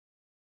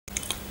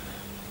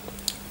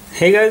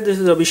Hey guys, this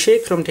is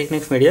Abhishek from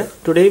Technics Media.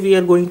 Today we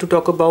are going to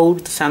talk about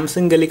the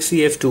Samsung Galaxy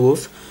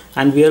S20s,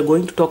 and we are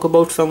going to talk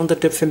about some of the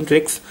tips and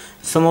tricks,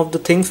 some of the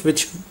things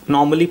which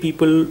normally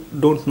people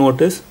don't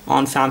notice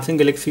on Samsung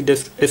Galaxy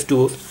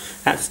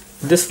S20s. As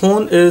this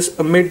phone is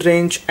a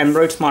mid-range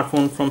Android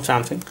smartphone from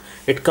Samsung.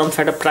 It comes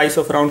at a price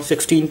of around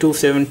 16 to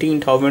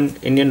 17,000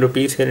 Indian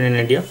rupees here in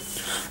India.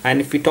 And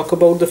if we talk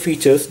about the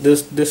features,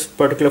 this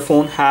particular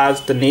phone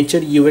has the Nature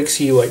UX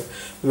UI,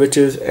 which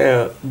is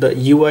the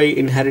UI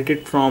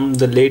inherited from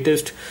the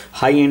latest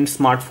high-end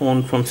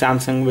smartphone from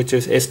Samsung, which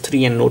is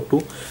S3 and Note 2.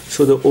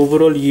 So the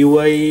overall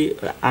UI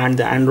and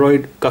the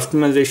Android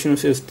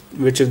customizations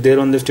which is there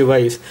on this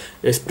device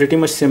is pretty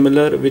much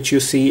similar, which you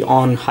see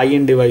on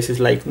high-end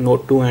devices like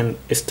Note 2 and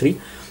S3.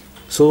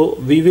 So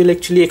we will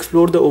actually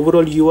explore the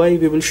overall UI.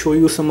 We will show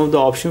you some of the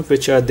options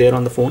which are there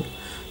on the phone.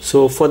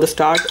 So for the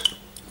start,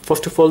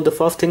 first of all, the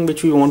first thing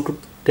which we want to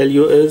tell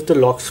you is the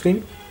lock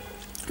screen.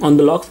 On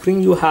the lock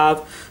screen, you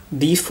have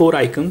these four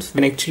icons.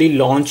 You can actually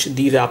launch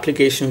these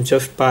applications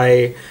just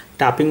by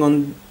tapping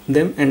on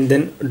them and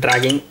then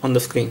dragging on the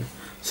screen.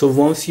 So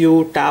once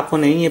you tap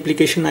on any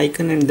application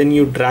icon and then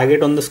you drag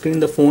it on the screen,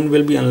 the phone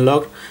will be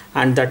unlocked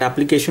and that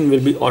application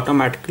will be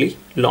automatically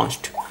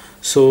launched.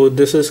 So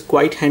this is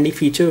quite handy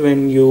feature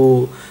when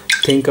you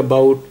think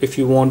about if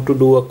you want to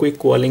do a quick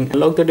calling.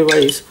 Unlock the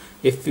device.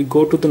 If we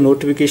go to the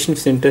notification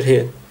center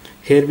here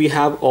we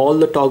have all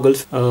the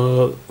toggles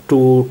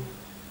to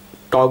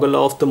toggle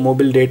off the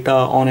mobile data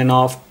on and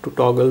off, to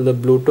toggle the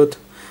Bluetooth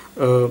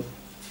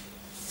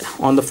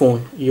on the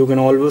phone. You can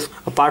always,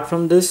 apart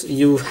from this,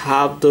 you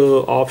have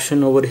the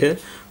option over here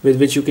with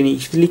which you can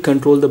easily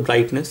control the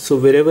brightness. So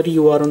wherever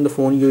you are on the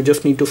phone, you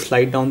just need to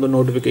slide down the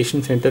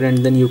notification center and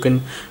then you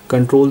can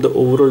control the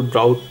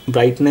overall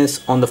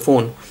brightness on the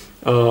phone.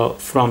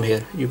 From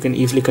here you can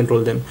easily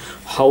control them.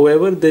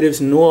 However, there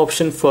is no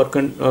option for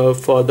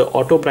the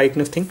auto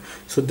brightness thing.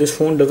 So this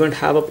phone doesn't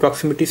have a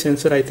proximity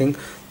sensor, I think,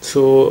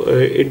 so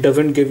it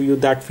doesn't give you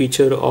that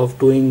feature of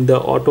doing the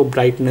auto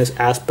brightness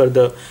as per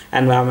the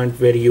environment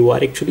where you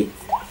are actually.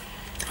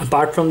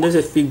 Apart from this,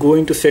 if we go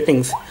into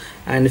settings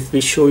and if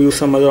we show you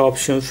some other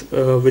options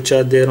which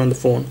are there on the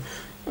phone,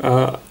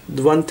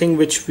 the one thing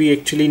which we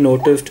actually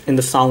noticed in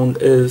the sound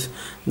is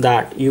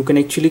that you can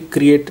actually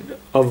create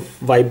a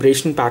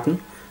vibration pattern.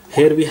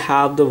 Here we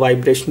have the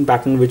vibration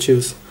pattern which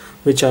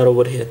are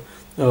over here.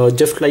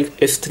 Just like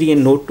S3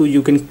 and Note 2,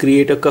 you can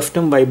create a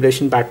custom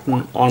vibration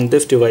pattern on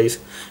this device.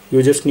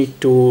 You just need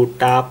to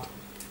tap,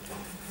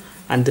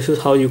 and this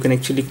is how you can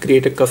actually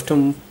create a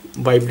custom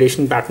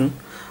vibration pattern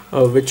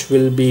which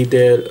will be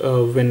there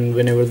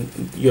whenever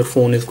your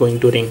phone is going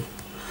to ring.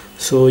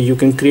 So you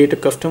can create a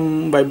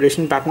custom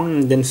vibration pattern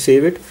and then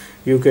save it.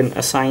 You can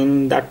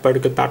assign that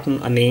particular pattern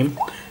a name.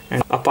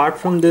 And apart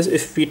from this,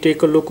 if we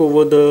take a look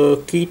over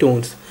the key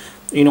tones,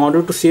 in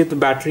order to save the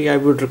battery, I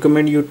would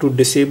recommend you to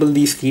disable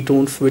these key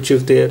tones, which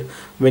is there.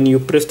 When you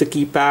press the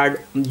keypad,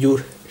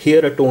 you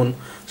hear a tone.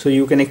 So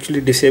you can actually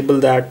disable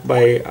that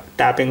by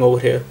tapping over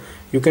here.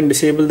 You can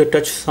disable the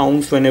touch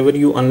sounds. Whenever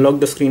you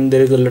unlock the screen,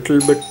 there is a little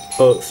bit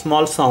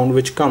small sound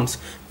which comes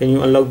when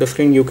you unlock the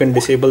screen. You can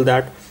disable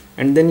that.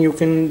 And then you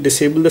can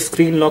disable the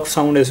screen lock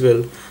sound as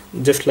well.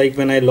 Just like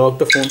when I lock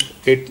the phone,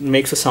 it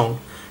makes a sound.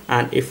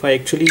 And if I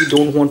actually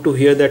don't want to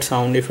hear that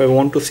sound, if I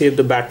want to save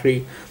the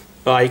battery,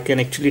 I can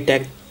actually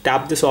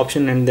tap this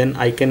option and then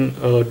I can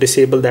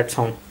disable that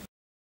sound.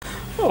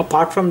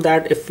 Apart from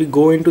that, if we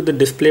go into the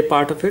display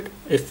part of it,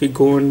 if we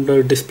go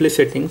under display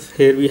settings,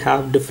 here we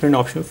have different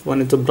options.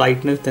 One is the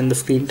brightness, then the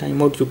screen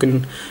timeout. You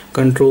can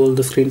control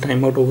the screen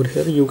timeout over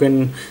here. You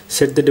can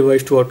set the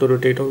device to auto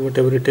rotate or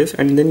whatever it is,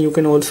 and then you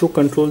can also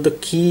control the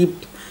key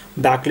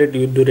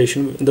backlit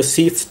duration. The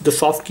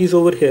soft keys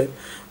over here,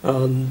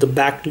 the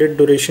backlit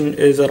duration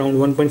is around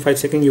 1.5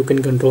 seconds. You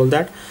can control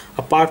that.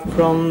 Apart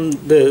from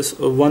this,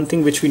 one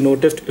thing which we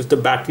noticed is the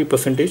battery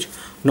percentage.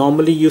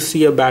 Normally you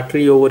see a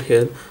battery over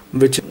here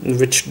which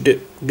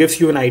gives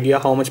you an idea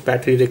how much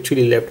battery is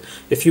actually left.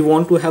 If you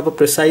want to have a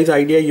precise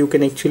idea, you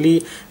can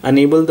actually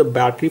enable the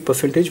battery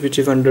percentage which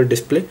is under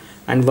display,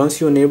 and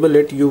once you enable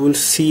it, you will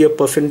see a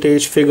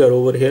percentage figure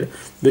over here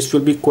which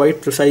will be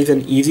quite precise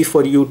and easy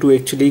for you to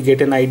actually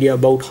get an idea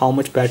about how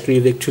much battery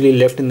is actually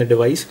left in the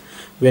device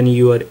when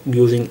you are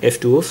using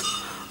S20s.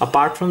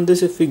 Apart from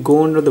this, if we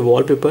go under the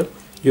wallpaper,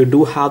 you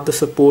do have the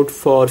support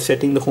for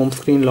setting the home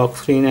screen, lock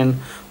screen, and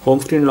home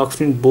screen, lock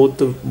screen, both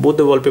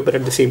the wallpaper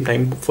at the same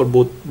time for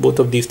both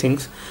of these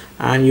things.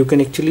 And you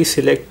can actually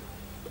select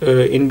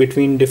in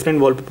between different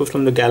wallpapers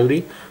from the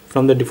gallery,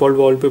 from the default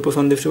wallpapers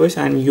on this device,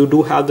 and you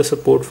do have the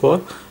support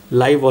for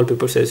live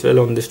wallpapers as well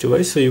on this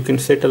device. So you can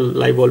set a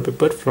live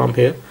wallpaper from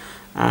here,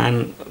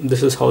 and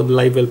this is how the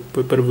live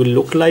wallpaper will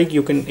look like.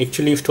 You can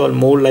actually install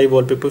more live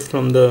wallpapers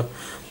from the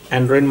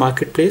Android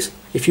marketplace.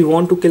 If you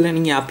want to kill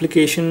any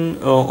application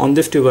on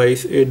this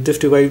device, this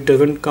device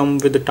doesn't come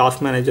with the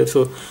task manager,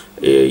 so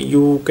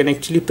you can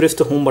actually press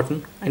the home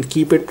button and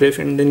keep it pressed,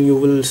 and then you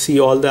will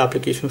see all the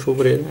applications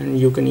over here, and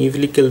you can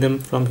easily kill them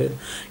from here.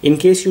 In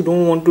case you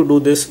don't want to do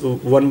this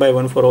one by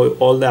one for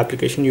all the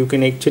application, you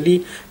can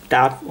actually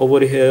tap over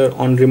here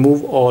on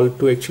remove all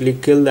to actually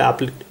kill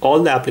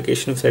all the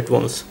applications at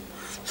once.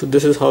 So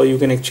this is how you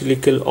can actually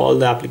kill all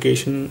the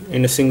application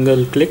in a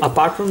single click.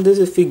 Apart from this,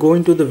 if we go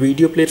into the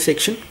video player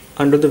section,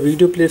 under the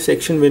video player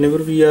section, whenever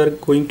we are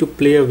going to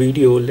play a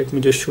video, let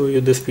me just show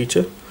you this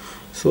feature.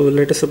 So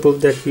let us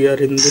suppose that we are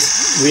playing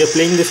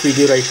this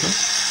video right now,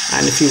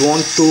 and if you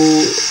want to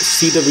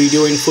see the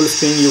video in full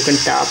screen, you can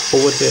tap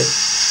over here,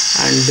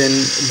 and then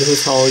this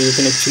is how you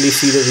can actually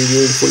see the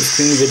video in full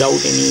screen without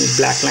any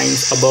black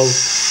lines above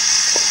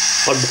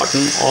or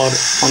bottom or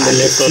on the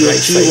left or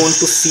right side. If you want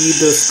to see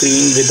the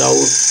screen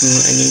without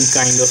any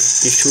kind of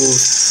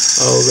issues,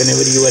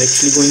 whenever you are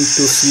actually going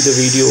to see the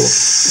video,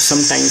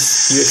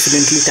 sometimes you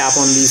accidentally tap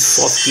on these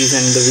soft keys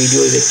and the video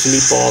is actually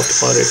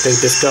paused or it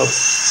is disturbed.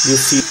 You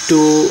see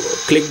to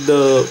click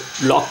the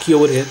lock key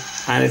over here,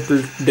 and it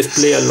will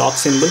display a lock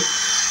symbol,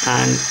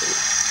 and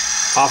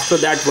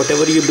after that,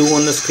 whatever you do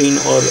on the screen,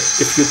 or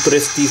if you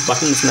press these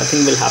buttons,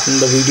 nothing will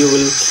happen. The video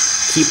will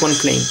keep on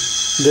playing.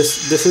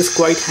 This is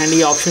quite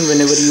handy option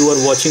whenever you are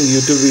watching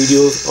YouTube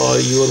videos or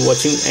you are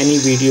watching any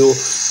video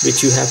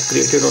which you have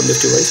created on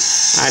this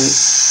device, and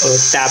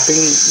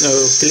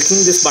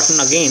clicking this button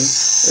again,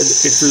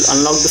 it will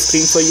unlock the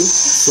screen for you,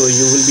 so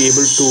you will be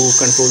able to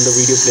control the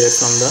video player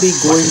from the. We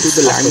go into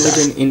the language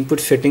and input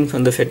settings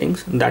on the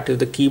settings, that is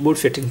the keyboard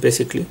settings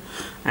basically.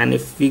 And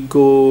if we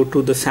go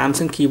to the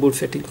Samsung keyboard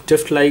settings,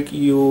 just like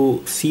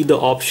you see the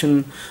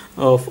option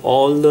of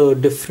all the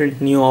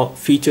different new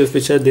features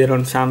which are there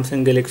on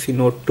Samsung Galaxy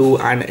Note 2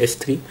 and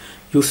S3,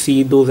 you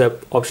see those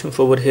options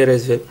over here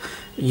as well.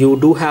 You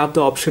do have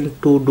the option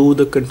to do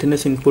the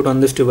continuous input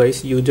on this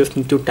device. You just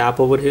need to tap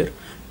over here,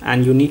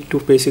 and you need to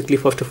basically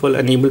first of all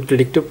enable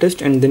predictive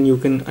test, and then you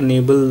can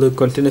enable the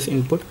continuous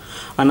input.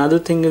 Another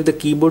thing is the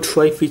keyboard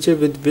swipe feature,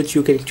 with which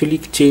you can actually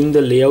change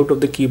the layout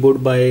of the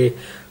keyboard by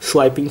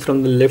swiping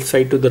from the left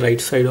side to the right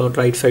side or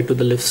right side to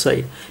the left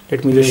side.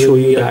 Let me just show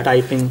you that.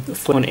 Typing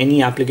on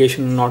any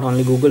application, not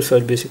only Google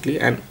search basically,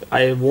 and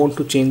I want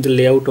to change the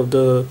layout of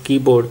the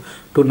keyboard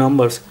to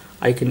numbers.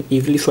 I can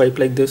easily swipe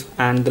like this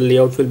and the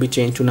layout will be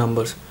changed to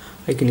numbers.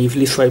 I can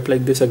easily swipe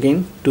like this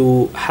again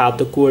to have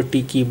the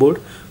QWERTY keyboard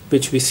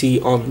which we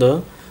see on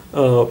the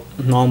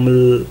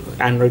normal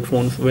Android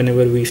phones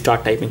whenever we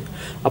start typing.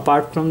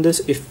 Apart from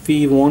this, if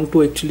we want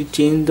to actually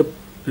change the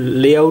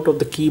layout of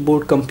the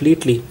keyboard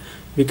completely,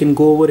 we can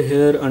go over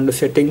here under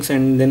settings,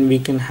 and then we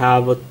can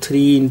have a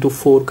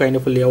 3x4 kind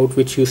of a layout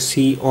which you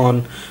see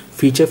on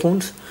feature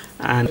phones.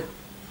 And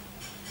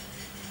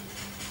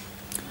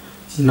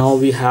now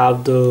we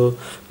have the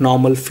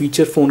normal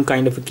feature phone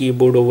kind of a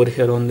keyboard over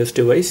here on this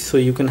device. So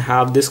you can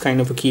have this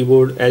kind of a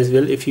keyboard as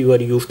well if you are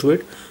used to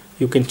it.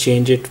 You can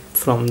change it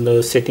from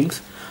the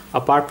settings.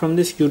 Apart from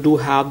this, you do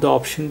have the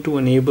option to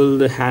enable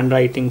the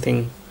handwriting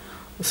thing.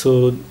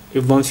 So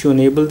if once you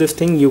enable this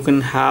thing, you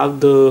can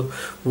have the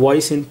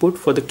voice input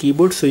for the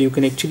keyboard, so you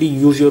can actually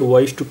use your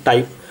voice to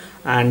type,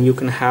 and you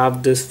can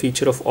have this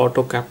feature of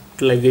auto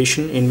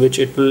capitalization, in which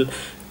it will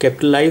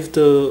capitalize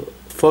the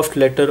first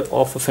letter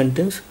of a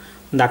sentence.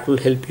 That will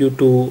help you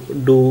to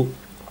do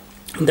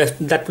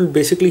that will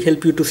basically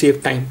help you to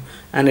save time,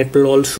 and it will also